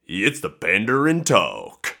It's the Pandarin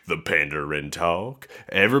Talk. The Pandarin Talk.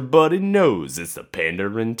 Everybody knows it's the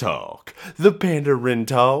Pandarin Talk. The Pandarin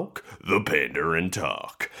Talk. The Pandarin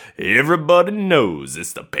Talk. Everybody knows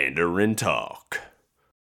it's the Pandarin Talk.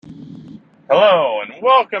 Hello and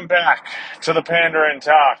welcome back to the Pandarin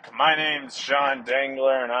Talk. My name's Sean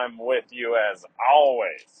Dangler and I'm with you as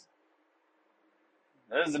always.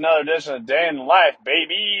 This is another edition of Day in Life,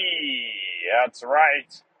 baby. That's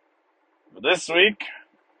right. This week,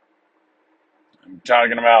 I'm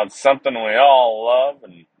talking about something we all love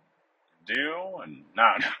and do, and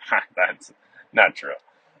not that's not true.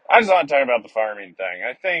 I just want to talk about the farming thing.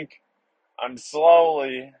 I think I'm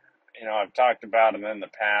slowly, I've talked about it in the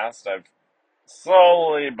past. I've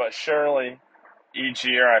slowly but surely each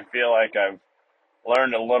year I feel like I've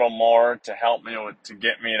learned a little more to help me to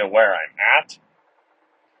get me to where I'm at.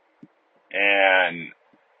 And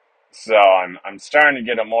so I'm starting to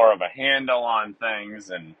get a more of a handle on things,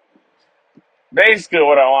 and basically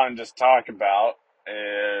what I want to just talk about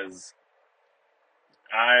is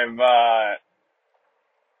I've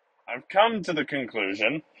come to the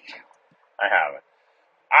conclusion I haven't.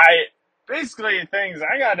 I basically things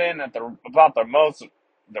I got in at the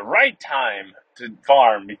right time to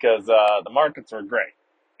farm because the markets were great.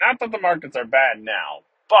 Not that the markets are bad now,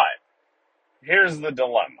 but here's the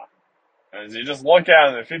dilemma. As you just look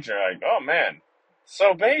out in the future, like, oh man.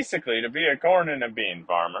 So basically, to be a corn and a bean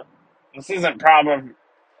farmer, this isn't problem.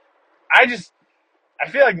 I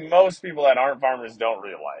feel like most people that aren't farmers don't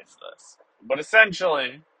realize this. But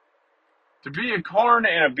essentially, to be a corn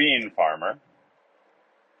and a bean farmer,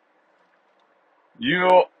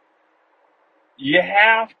 you you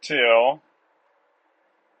have to,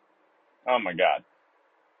 oh my God,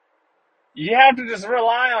 you have to just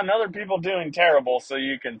rely on other people doing terrible so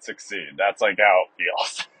you can succeed. That's like how it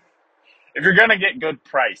feels. If you're gonna get good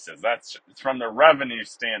prices, it's from the revenue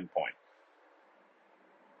standpoint.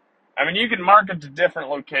 I mean, you can market to different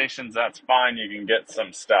locations, that's fine. You can get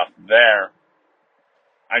some stuff there.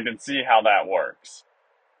 I can see how that works.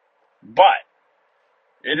 But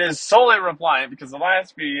it is solely reliant because the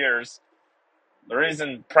last few years, the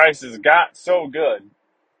reason prices got so good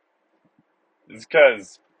is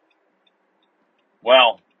because,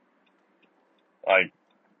 well, like,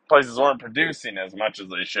 places weren't producing as much as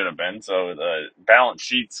they should have been. So the balance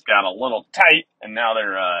sheets got a little tight, and now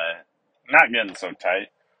they're not getting so tight.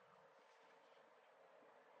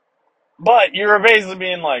 But you were basically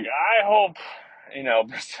being like, I hope,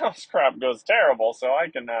 Brazil's crop goes terrible so I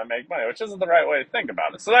can make money, which isn't the right way to think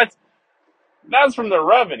about it. So that's from the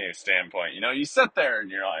revenue standpoint. You sit there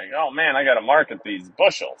and you're like, oh man, I got to market these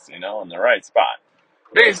bushels, in the right spot.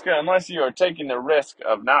 Basically, unless you are taking the risk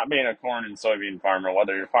of not being a corn and soybean farmer,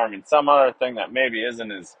 whether you're farming some other thing that maybe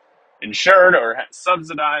isn't as insured or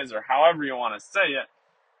subsidized or however you want to say it,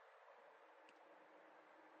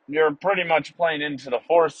 you're pretty much playing into the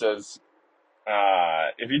forces.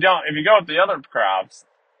 If you go with the other crops,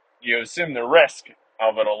 you assume the risk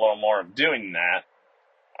of it a little more of doing that.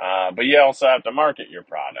 But you also have to market your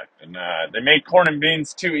product. And they make corn and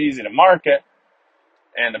beans too easy to market.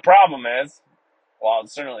 And the problem is, while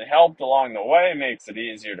it certainly helped along the way, makes it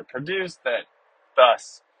easier to produce, that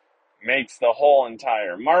thus makes the whole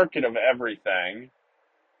entire market of everything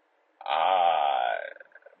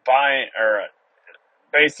buying, or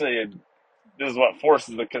basically this is what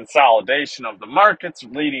forces the consolidation of the markets,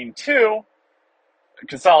 leading to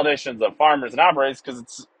consolidations of farmers and operators because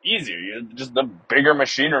it's easier. Just the bigger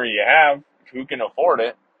machinery you have, who can afford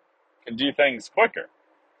it, can do things quicker.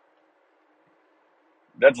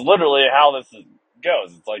 That's literally how this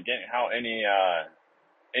goes. It's like how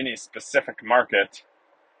any specific market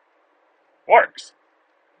works,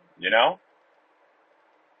 you know.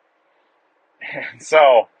 And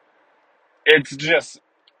so it's just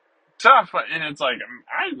tough, and it's like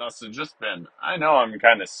I must have just been. I know I'm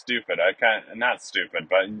kind of stupid. Not stupid,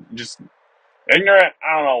 but just ignorant.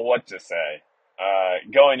 I don't know what to say.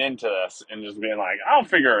 Going into this and just being like, I'll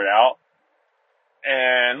figure it out.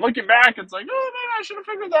 And looking back, it's like, oh man, I should have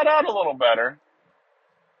figured that out a little better.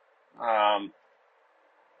 Um,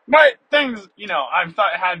 but things, I've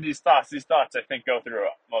had these thoughts. These thoughts, I think, go through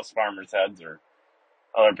most farmers' heads or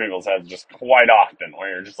other people's heads just quite often, where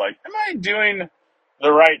you're just like, am I doing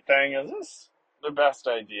the right thing? Is this the best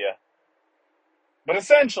idea? But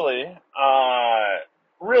essentially,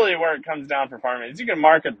 really where it comes down for farming is you can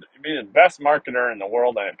be the best marketer in the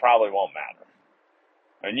world, and it probably won't matter.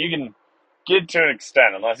 And you can get to an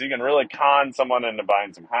extent, unless you can really con someone into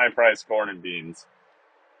buying some high-priced corn and beans.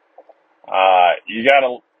 You got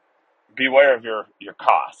to beware of your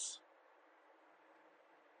costs.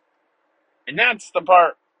 And that's the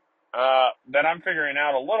part that I'm figuring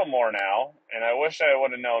out a little more now, and I wish I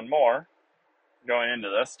would have known more going into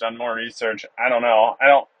this, done more research. I don't know. I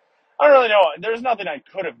don't really know. There's nothing I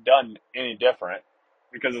could have done any different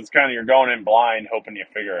because it's kind of you're going in blind, hoping you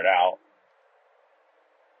figure it out.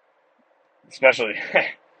 Especially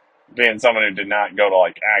being someone who did not go to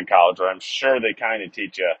like ag college, where I'm sure they kind of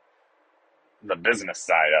teach you the business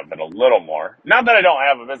side of it a little more. Not that I don't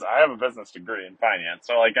have a business, I have a business degree in finance,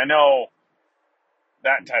 so like I know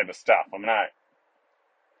that type of stuff. I'm not,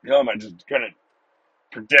 I just couldn't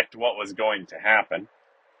predict what was going to happen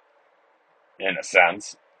in a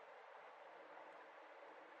sense.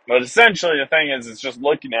 But essentially, the thing is, it's just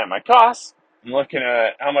looking at my costs and looking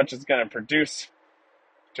at how much it's going to produce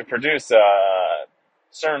a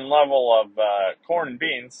certain level of corn and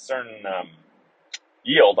beans, certain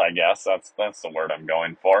yield. I guess that's the word I'm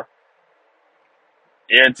going for.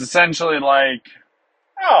 It's essentially like,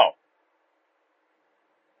 oh,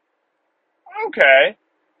 okay,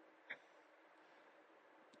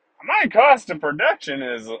 my cost of production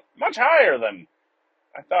is much higher than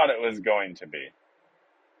I thought it was going to be.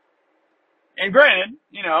 And granted,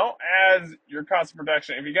 as your cost of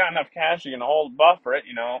production, if you got enough cash, you can hold buffer it.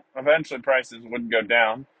 Eventually prices would go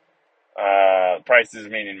down. Prices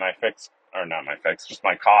meaning my fixed, or not my fixed, just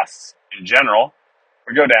my costs in general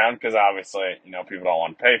would go down because obviously, people don't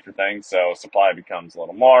want to pay for things, so supply becomes a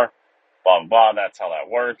little more. Blah blah blah. That's how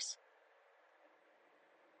that works.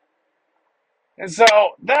 And so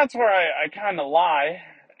that's where I kind of lie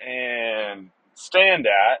and stand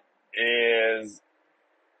at is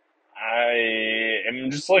I am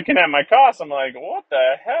just looking at my costs. I'm like, what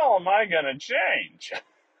the hell am I going to change?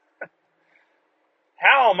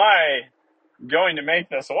 How am I going to make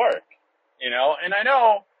this work? And I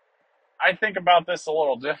know I think about this a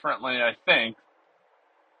little differently. I think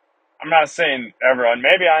I'm not saying everyone,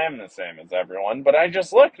 maybe I am the same as everyone, but I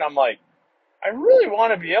just look and I'm like, I really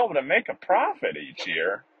want to be able to make a profit each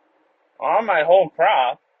year on my whole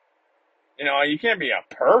crop. You can't be a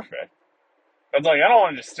perfect. It's like I don't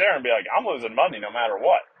want to just stare and be like, I'm losing money no matter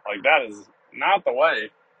what. Like that is not the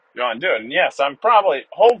way you want to do it. And yes, I'm probably,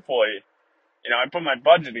 hopefully, I put my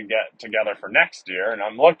budget together for next year, and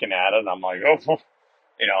I'm looking at it, and I'm like, oh,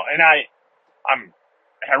 and I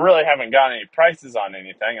really haven't got any prices on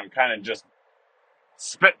anything. I'm kind of just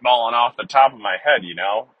spitballing off the top of my head,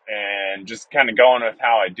 and just kind of going with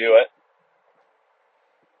how I do it,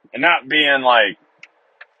 and not being like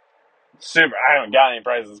super. I haven't got any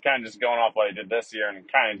prices. Kind of just going off what I did this year and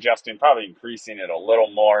kind of adjusting, probably increasing it a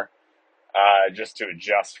little more, just to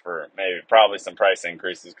adjust for probably some price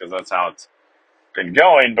increases because that's how it's been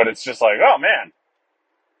going. But it's just like, oh man,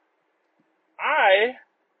 I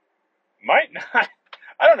might not.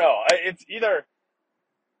 I don't know. It's either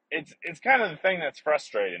it's kind of the thing that's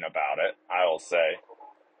frustrating about it. I will say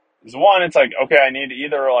is one. It's like okay, I need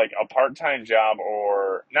either like a part-time job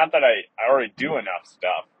or not that I already do enough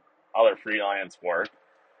stuff, other freelance work,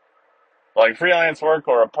 like freelance work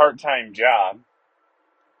or a part-time job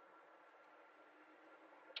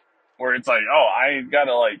where it's like, oh, I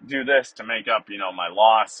gotta like do this to make up, my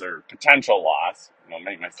loss or potential loss,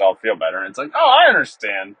 make myself feel better. And it's like, oh, I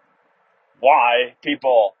understand why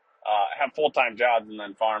people have full time jobs and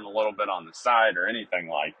then farm a little bit on the side or anything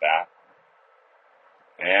like that.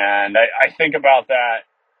 And I think about that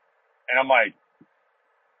and I'm like,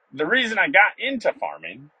 the reason I got into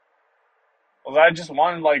farming was I just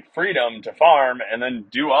wanted like freedom to farm and then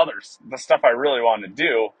do the stuff I really wanted to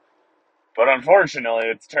do. But unfortunately,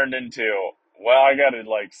 it's turned into, well, I got to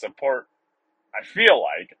like support, I feel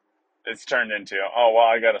like it's turned into, oh, well,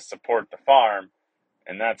 I got to support the farm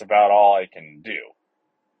and that's about all I can do,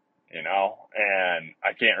 and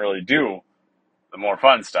I can't really do the more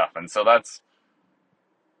fun stuff. And so that's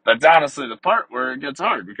honestly the part where it gets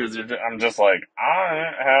hard because I'm just like,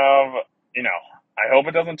 I have, I hope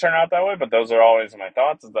it doesn't turn out that way, but those are always my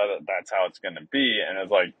thoughts is that that's how it's going to be. And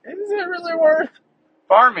it's like, is it really worth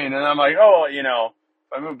farming? And I'm like, oh, if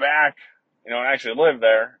I move back, and actually live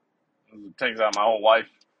there, it takes out my whole life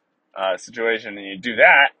situation, and you do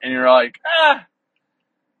that, and you're like,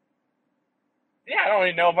 yeah, I don't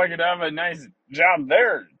even know if I could have a nice job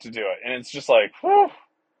there to do it. And it's just like, whew,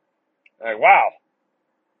 like, wow,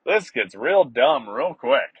 this gets real dumb real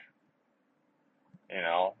quick, you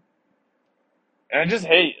know? And I just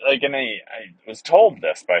hate, like, and I was told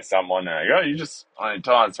this by someone, and I go, I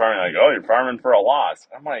told I was farming, like, oh, you're farming for a loss.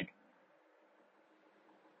 I'm like,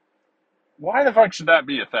 why the fuck should that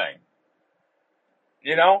be a thing?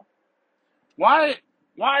 You know? Why,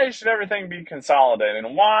 why should everything be consolidated?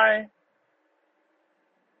 And why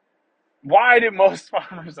do most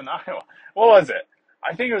farmers in Iowa, what was it?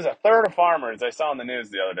 I think it was a third of farmers I saw on the news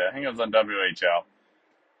the other day. I think it was on WHO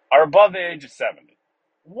are above the age of 70.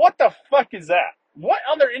 What the fuck is that? What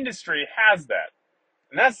other industry has that?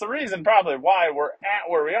 And that's the reason probably why we're at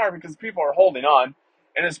where we are, because people are holding on,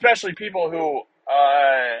 and especially people who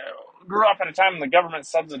grew up at a time when the government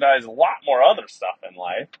subsidized a lot more other stuff in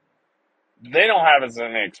life. They don't have as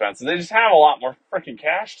many expenses. They just have a lot more freaking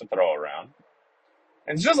cash to throw around.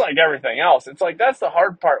 And it's just like everything else. It's like that's the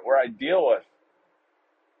hard part where I deal with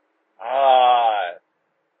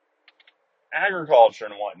agriculture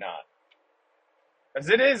and whatnot. Because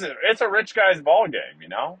it's a rich guy's ball game, you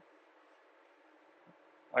know?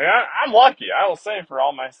 Like I'm lucky. I will say for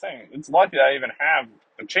all my saying, it's lucky that I even have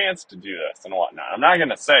the chance to do this and whatnot. I'm not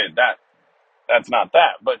gonna say that that's not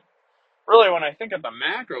that, but really, when I think of the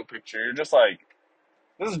macro picture, you're just like,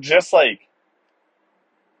 this is just like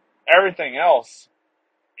everything else,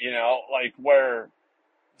 you know, like where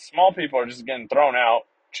small people are just getting thrown out,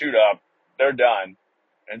 chewed up, they're done,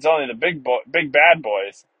 and it's only the big bad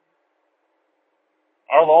boys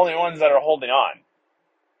are the only ones that are holding on,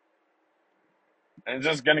 and it's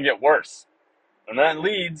just gonna get worse, and that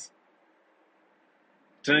leads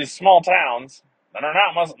to these small towns that are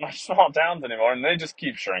not much small towns anymore, and they just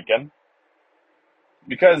keep shrinking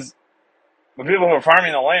because the people who are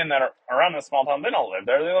farming the land that are around the small town, they don't live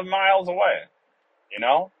there. They live miles away, you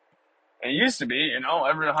know? And it used to be, you know,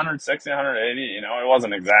 every 160, 180, you know, it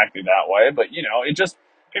wasn't exactly that way, but, you know, it just,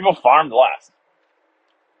 people farmed less.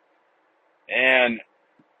 And,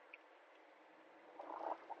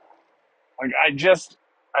 like,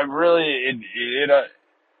 I really,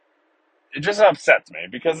 it just upsets me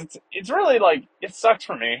because it's really like, it sucks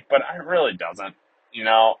for me, but it really doesn't. You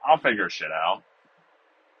know, I'll figure shit out.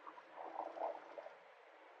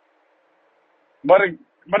 But it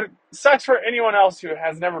sucks for anyone else who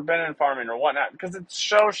has never been in farming or whatnot because it's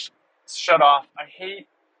so shut off. I hate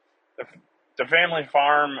the, the family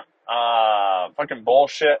farm fucking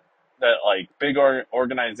bullshit that like big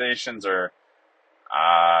organizations or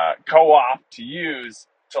co-op to use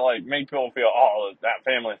to like make people feel, oh, that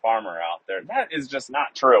family farmer out there. That is just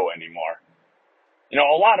not true anymore. You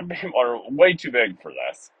know, a lot of people are way too big for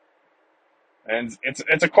this, and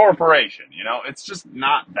it's a corporation. You know, it's just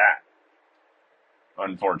not that,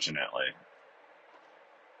 unfortunately.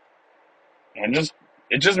 And just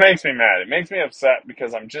it just makes me mad. It makes me upset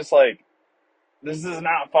because I'm just like, this is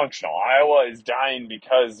not functional. Iowa is dying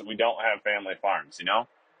because we don't have family farms, you know?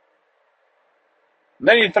 And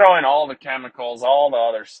then you throw in all the chemicals, all the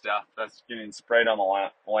other stuff that's getting sprayed on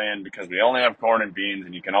the land because we only have corn and beans,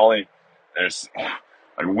 and you can only, there's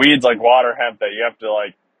like weeds like water hemp that you have to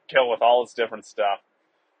like kill with all this different stuff.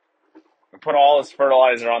 We put all this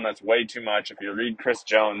fertilizer on that's way too much. If you read Chris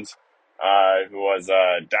Jones, who was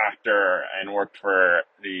a doctor and worked for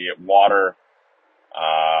the water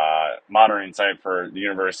monitoring site for the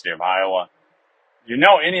University of Iowa, you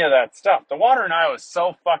know any of that stuff. The water in Iowa is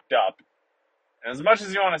so fucked up. And as much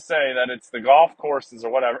as you want to say that it's the golf courses or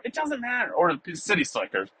whatever, it doesn't matter. Or the city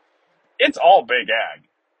slickers. It's all big ag.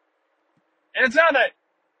 And it's not that,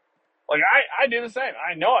 like, I do the same.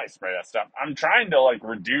 I know I spray that stuff. I'm trying to, like,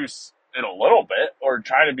 reduce it a little bit or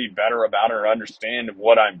try to be better about it or understand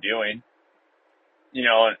what I'm doing. You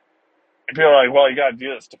know, and people are like, well, you got to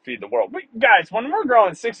do this to feed the world. But guys, when we're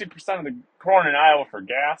growing 60% of the corn in Iowa for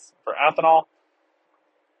gas, for ethanol,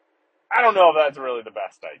 I don't know if that's really the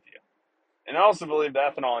best idea. And I also believe the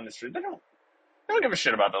ethanol industry, they don't give a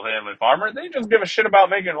shit about the family farmer. They just give a shit about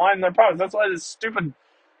making line their products. That's why this stupid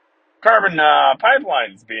carbon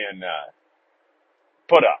pipeline's being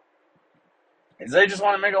put up. Is they just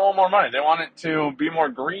want to make a little more money. They want it to be more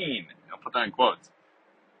green. I'll put that in quotes.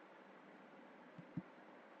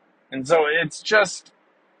 And so it's just,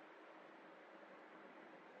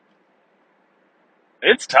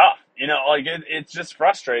 it's tough. You know, like it's just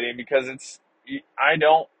frustrating because I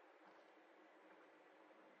don't,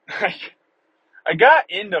 I got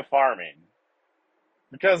into farming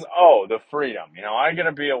because, oh, the freedom. You know, I get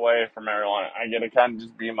to be away from everyone. I get to kind of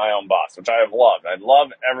just be my own boss, which I have loved. I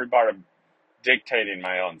love every part of dictating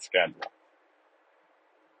my own schedule.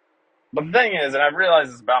 But the thing is, and I've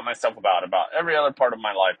realized this about myself about every other part of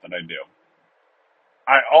my life that I do,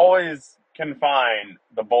 I always can find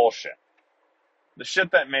the bullshit. The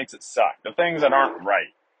shit that makes it suck. The things that aren't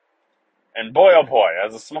right. And boy, oh boy,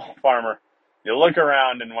 as a small farmer, you look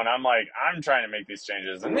around and when I'm like, I'm trying to make these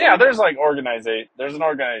changes. And yeah, there's like there's an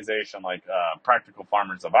organization like Practical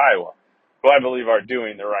Farmers of Iowa, who I believe are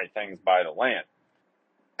doing the right things by the land.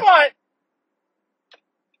 But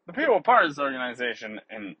the people part of this organization,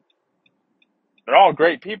 and They're all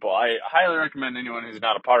great people. I highly recommend anyone who's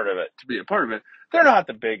not a part of it to be a part of it. They're not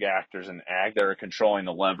the big actors in ag that are controlling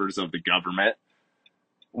the levers of the government,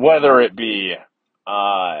 whether it be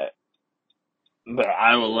uh, the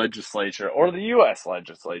Iowa legislature or the U.S.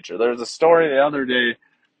 legislature. There's a story the other day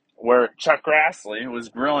where Chuck Grassley was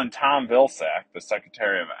grilling Tom Vilsack, the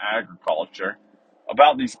Secretary of Agriculture,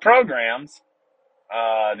 about these programs,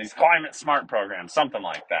 these climate smart programs, something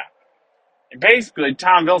like that. And basically,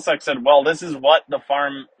 Tom Vilsack said, "Well, this is what the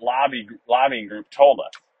farm lobbying group told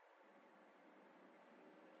us."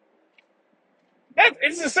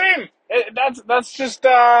 It's the same. That's just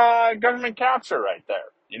government capture right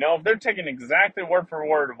there. You know, if they're taking exactly word for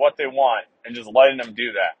word what they want and just letting them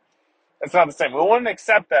do that, it's not the same. We wouldn't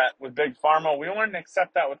accept that with big pharma. We wouldn't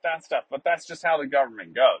accept that with that stuff. But that's just how the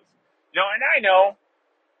government goes. You know, and I know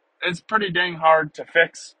it's pretty dang hard to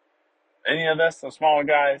fix any of this. The small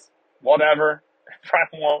guys, whatever, it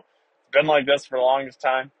probably won't. It's been like this for the longest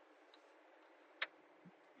time.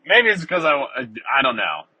 Maybe it's because I don't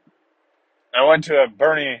know. I went to a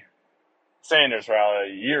Bernie Sanders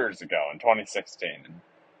rally years ago in 2016.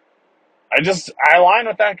 I align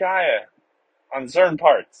with that guy on certain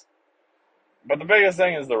parts. But the biggest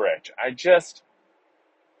thing is the rich.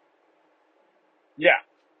 Yeah,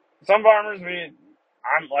 some farmers,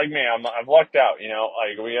 I'm like me, I've lucked out, you know,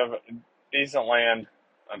 like we have decent land.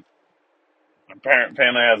 My parent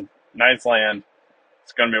family has nice land.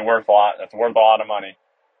 It's going to be worth a lot. That's worth a lot of money.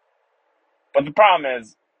 But the problem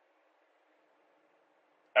is,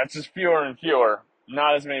 that's just fewer and fewer.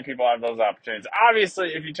 Not as many people have those opportunities.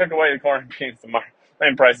 Obviously, if you took away the corn and beans, the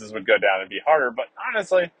land prices would go down. It'd be harder. But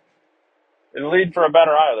honestly, it'd lead for a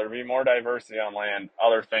better Iowa. There'd be more diversity on land,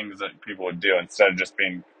 other things that people would do instead of just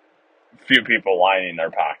being few people lining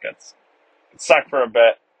their pockets. It sucked for a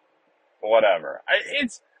bit, but whatever.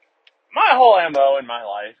 It's my whole MO in my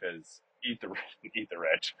life is eat the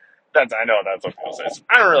rich. I know that's what people say.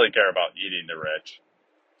 I don't really care about eating the rich.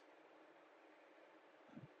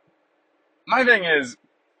 My thing is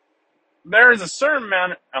there is a certain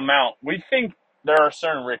amount. We think there are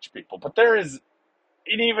certain rich people, but there is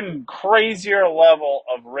an even crazier level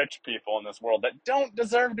of rich people in this world that don't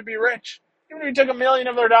deserve to be rich. Even if you took $1 million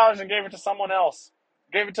of their dollars and gave it to someone else,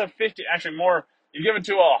 gave it to 50, actually more, you give it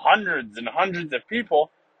to hundreds and hundreds of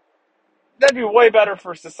people, that'd be way better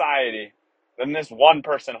for society than this one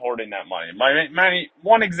person hoarding that money.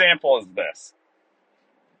 One example is this,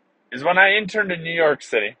 is when I interned in New York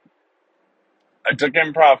City, I took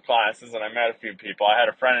improv classes and I met a few people. I had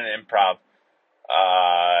a friend in improv.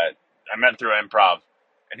 I met through improv.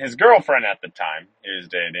 And his girlfriend at the time he was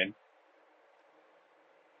dating,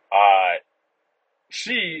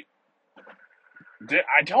 she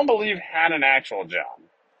I don't believe had an actual job,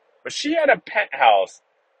 but she had a penthouse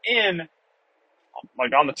in,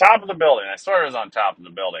 like, on the top of the building. I swear it was on top of the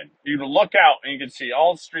building. You could look out and you could see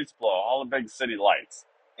all the streets below, all the big city lights,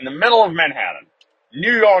 in the middle of Manhattan,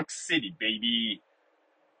 New York City, baby.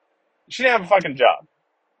 She didn't have a fucking job.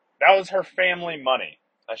 That was her family money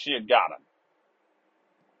that she had gotten.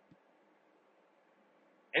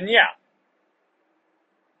 And yeah,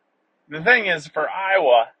 the thing is, for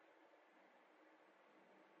Iowa,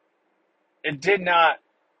 it did not.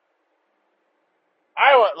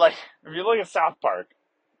 Iowa, like, if you look at South Park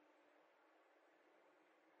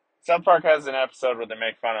has an episode where they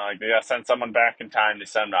make fun of, like, they gotta send someone back in time, they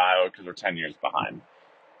send them to Iowa because we're 10 years behind.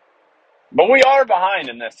 But we are behind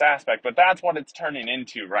in this aspect, but that's what it's turning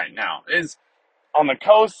into right now. Is on the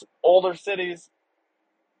coast, older cities,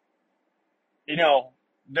 you know,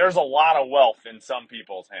 there's a lot of wealth in some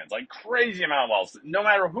people's hands, like crazy amount of wealth. No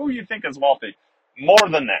matter who you think is wealthy, more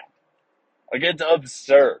than that. Like, it's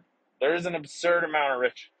absurd. There is an absurd amount of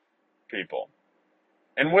rich people.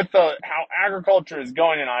 And with how agriculture is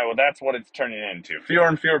going in Iowa, that's what it's turning into. Fewer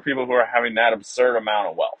and fewer people who are having that absurd amount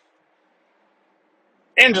of wealth.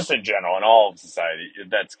 And just in general, in all of society,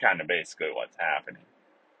 that's kind of basically what's happening.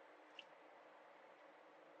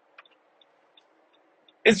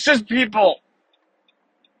 It's just people,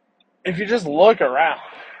 if you just look around,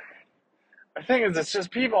 the thing is, it's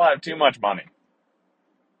just people have too much money.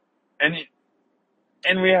 And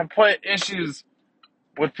and we have put issues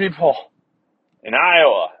with people in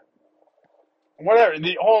Iowa, whatever,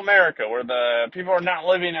 the whole America, where the people are not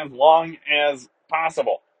living as long as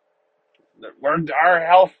possible. Where our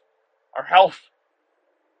health,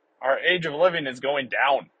 our age of living is going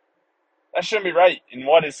down. That shouldn't be right in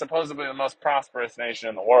what is supposedly the most prosperous nation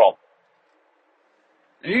in the world.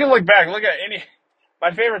 And you can look back, look at any.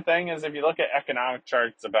 My favorite thing is if you look at economic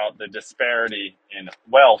charts about the disparity in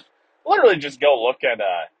wealth, literally just go look at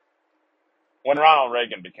when Ronald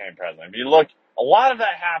Reagan became president. If you look, a lot of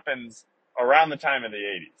that happens around the time of the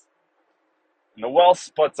 80s. And the wealth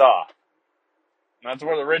splits off. And that's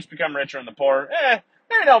where the rich become richer and the poor,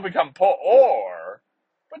 they don't become poor,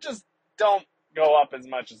 but just don't go up as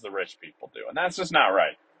much as the rich people do. And that's just not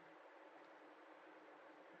right.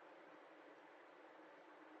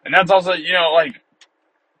 And that's also, like,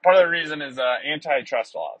 part of the reason is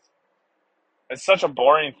antitrust laws. It's such a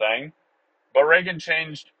boring thing, but Reagan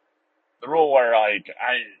changed the rule where, like,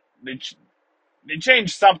 they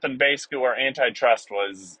changed something basically where antitrust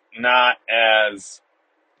was not as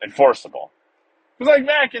enforceable. It was like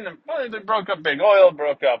back in they broke up Big Oil,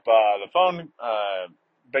 broke up the phone,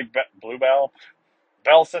 Blue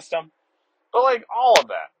Bell system, but like all of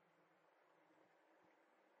that,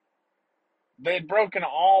 they'd broken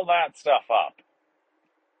all that stuff up.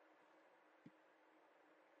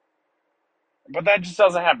 But that just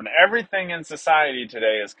doesn't happen. Everything in society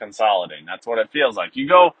today is consolidating. That's what it feels like. You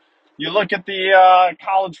look at the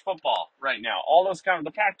college football right now. All those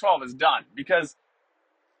the Pac-12 is done because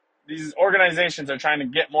these organizations are trying to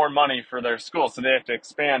get more money for their schools, so they have to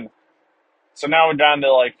expand. So now we're down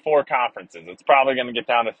to like 4 conferences. It's probably going to get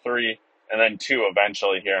down to 3 and then 2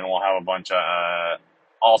 eventually here, and we'll have a bunch of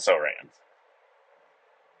also rans.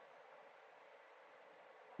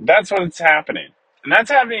 That's what's happening. And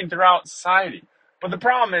that's happening throughout society. But the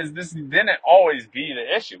problem is this didn't always be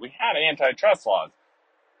the issue. We had antitrust laws.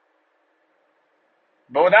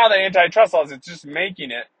 But without the antitrust laws, it's just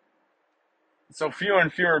making it so fewer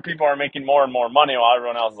and fewer people are making more and more money while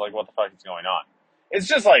everyone else is like, what the fuck is going on? It's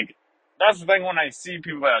just like, that's the thing when I see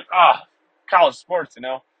people like, college sports,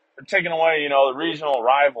 they're taking away, the regional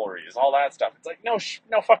rivalries, all that stuff. It's like, no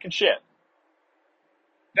fucking shit.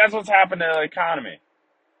 That's what's happened to the economy.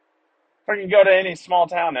 Fucking go to any small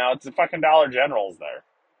town now, it's a fucking Dollar General's there.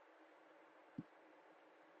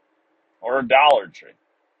 Or a Dollar Tree.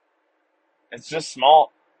 It's just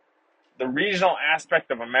small. The regional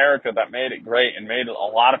aspect of America that made it great and made a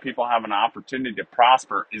lot of people have an opportunity to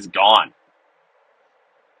prosper is gone.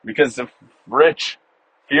 Because the rich,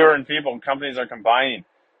 fewer and people, companies are combining.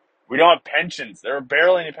 We don't have pensions. There are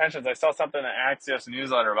barely any pensions. I saw something in the Axios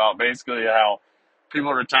newsletter about basically how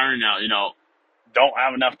people retiring now, don't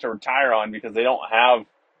have enough to retire on because they don't have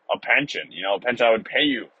a pension. A pension that would pay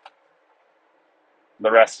you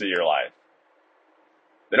the rest of your life.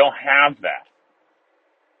 They don't have that.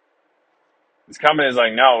 These companies are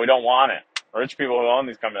like, no, we don't want it. Rich people who own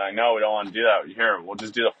these companies are like, no, we don't want to do that. Here, we'll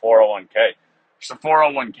just do the 401k. So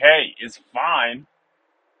 401k is fine.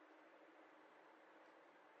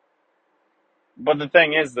 But the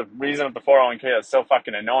thing is, the reason that the 401k is so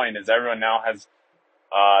fucking annoying is everyone now has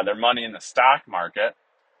their money in the stock market.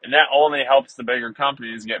 And that only helps the bigger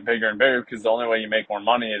companies get bigger and bigger because the only way you make more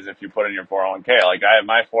money is if you put in your 401k. Like I have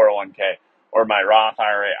my 401k or my Roth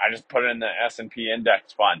IRA. I just put it in the S&P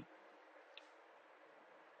index fund.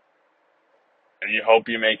 And you hope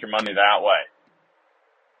you make your money that way.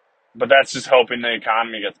 But that's just hoping the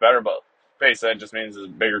economy gets better. But basically, it just means the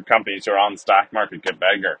bigger companies who are on the stock market get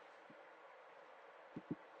bigger.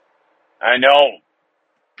 I know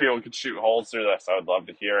people could shoot holes through this. I would love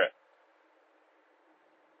to hear it.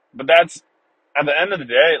 But that's, at the end of the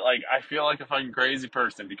day, like, I feel like a fucking crazy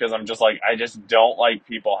person because I'm just like, I just don't like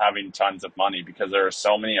people having tons of money because there are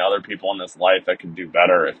so many other people in this life that could do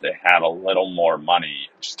better if they had a little more money.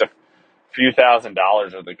 Just a few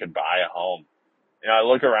 $1,000s or they could buy a home. I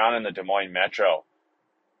look around in the Des Moines metro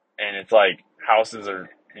and it's like houses are,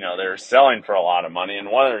 they're selling for a lot of money.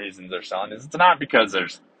 And one of the reasons they're selling is it's not because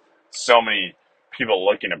there's so many people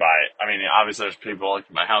looking to buy it. I mean, obviously there's people looking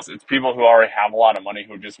to buy a house. It's people who already have a lot of money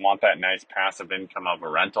who just want that nice passive income of a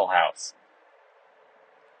rental house.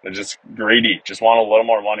 They're just greedy, just want a little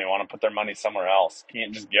more money, want to put their money somewhere else.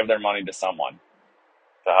 Can't just give their money to someone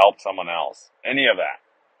to help someone else. Any of that.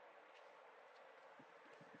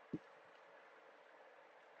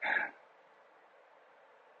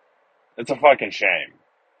 It's a fucking shame,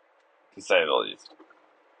 to say the least.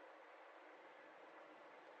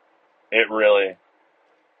 It really,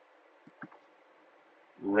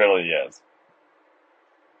 really is.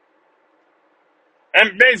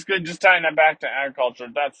 And basically, just tying that back to agriculture,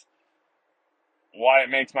 that's why it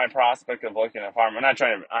makes my prospect of looking at farm. I'm not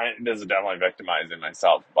trying to, this is definitely victimizing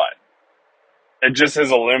myself, but it just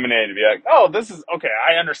has illuminated to be like, oh, this is, okay,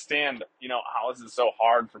 I understand, how this is so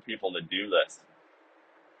hard for people to do this.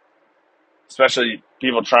 Especially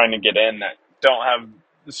people trying to get in that don't have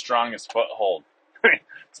the strongest foothold.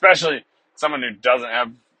 Especially someone who doesn't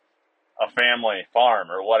have a family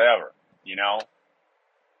farm or whatever,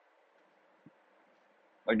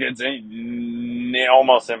 Like, it's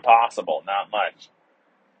almost impossible, not much.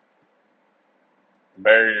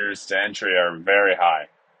 Barriers to entry are very high.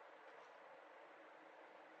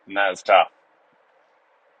 And that is tough.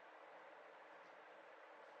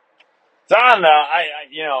 So I don't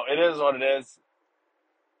know. It is what it is.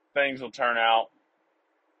 Things will turn out.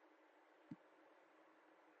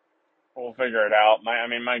 We'll figure it out.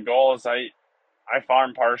 My goal is I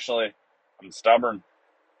farm partially. I'm stubborn.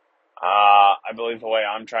 I believe the way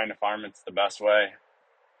I'm trying to farm, it's the best way.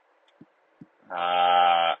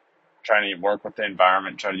 Trying to work with the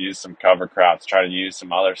environment, try to use some cover crops, try to use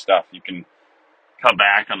some other stuff. You can cut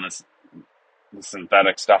back on the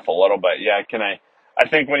synthetic stuff a little bit. Yeah, I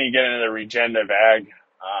think when you get into the regenerative ag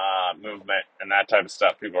movement and that type of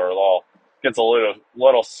stuff, people are gets a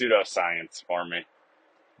little pseudoscience for me.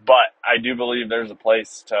 But I do believe there's a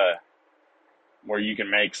place where you can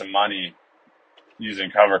make some money using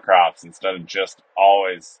cover crops instead of just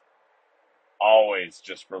always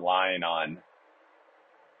just relying on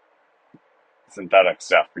synthetic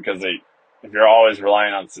stuff. Because if you're always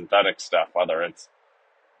relying on synthetic stuff, whether it's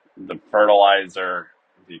the fertilizer,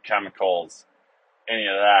 the chemicals, any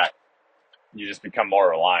of that, you just become more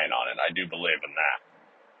reliant on it. I do believe in that.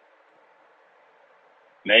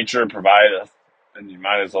 Nature provideth, and you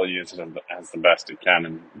might as well use it as the best you can.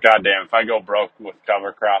 And goddamn, if I go broke with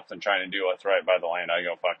cover crops and trying to do what's right by the land, I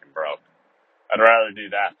go fucking broke. I'd rather do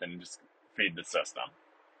that than just feed the system.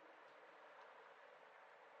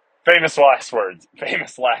 Famous last words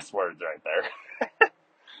right there.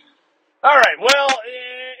 All right, well,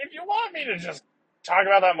 if you want me to just talk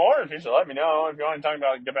about that more in the future, let me know. If you want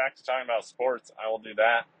to get back to talking about sports, I will do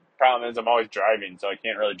that. Problem is, I'm always driving, so I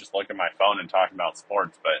can't really just look at my phone and talk about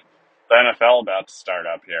sports. But the NFL about to start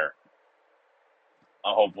up here,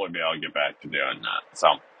 I'll hopefully be able to get back to doing that.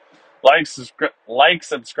 So,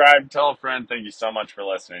 subscribe, tell a friend. Thank you so much for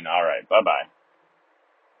listening. All right, bye-bye.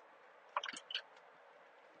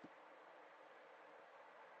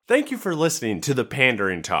 Thank you for listening to the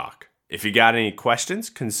Pandering Talk. If you got any questions,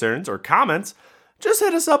 concerns, or comments, just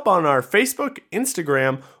hit us up on our Facebook,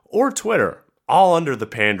 Instagram, or Twitter, all under the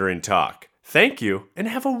Pandering Talk. Thank you, and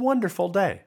have a wonderful day.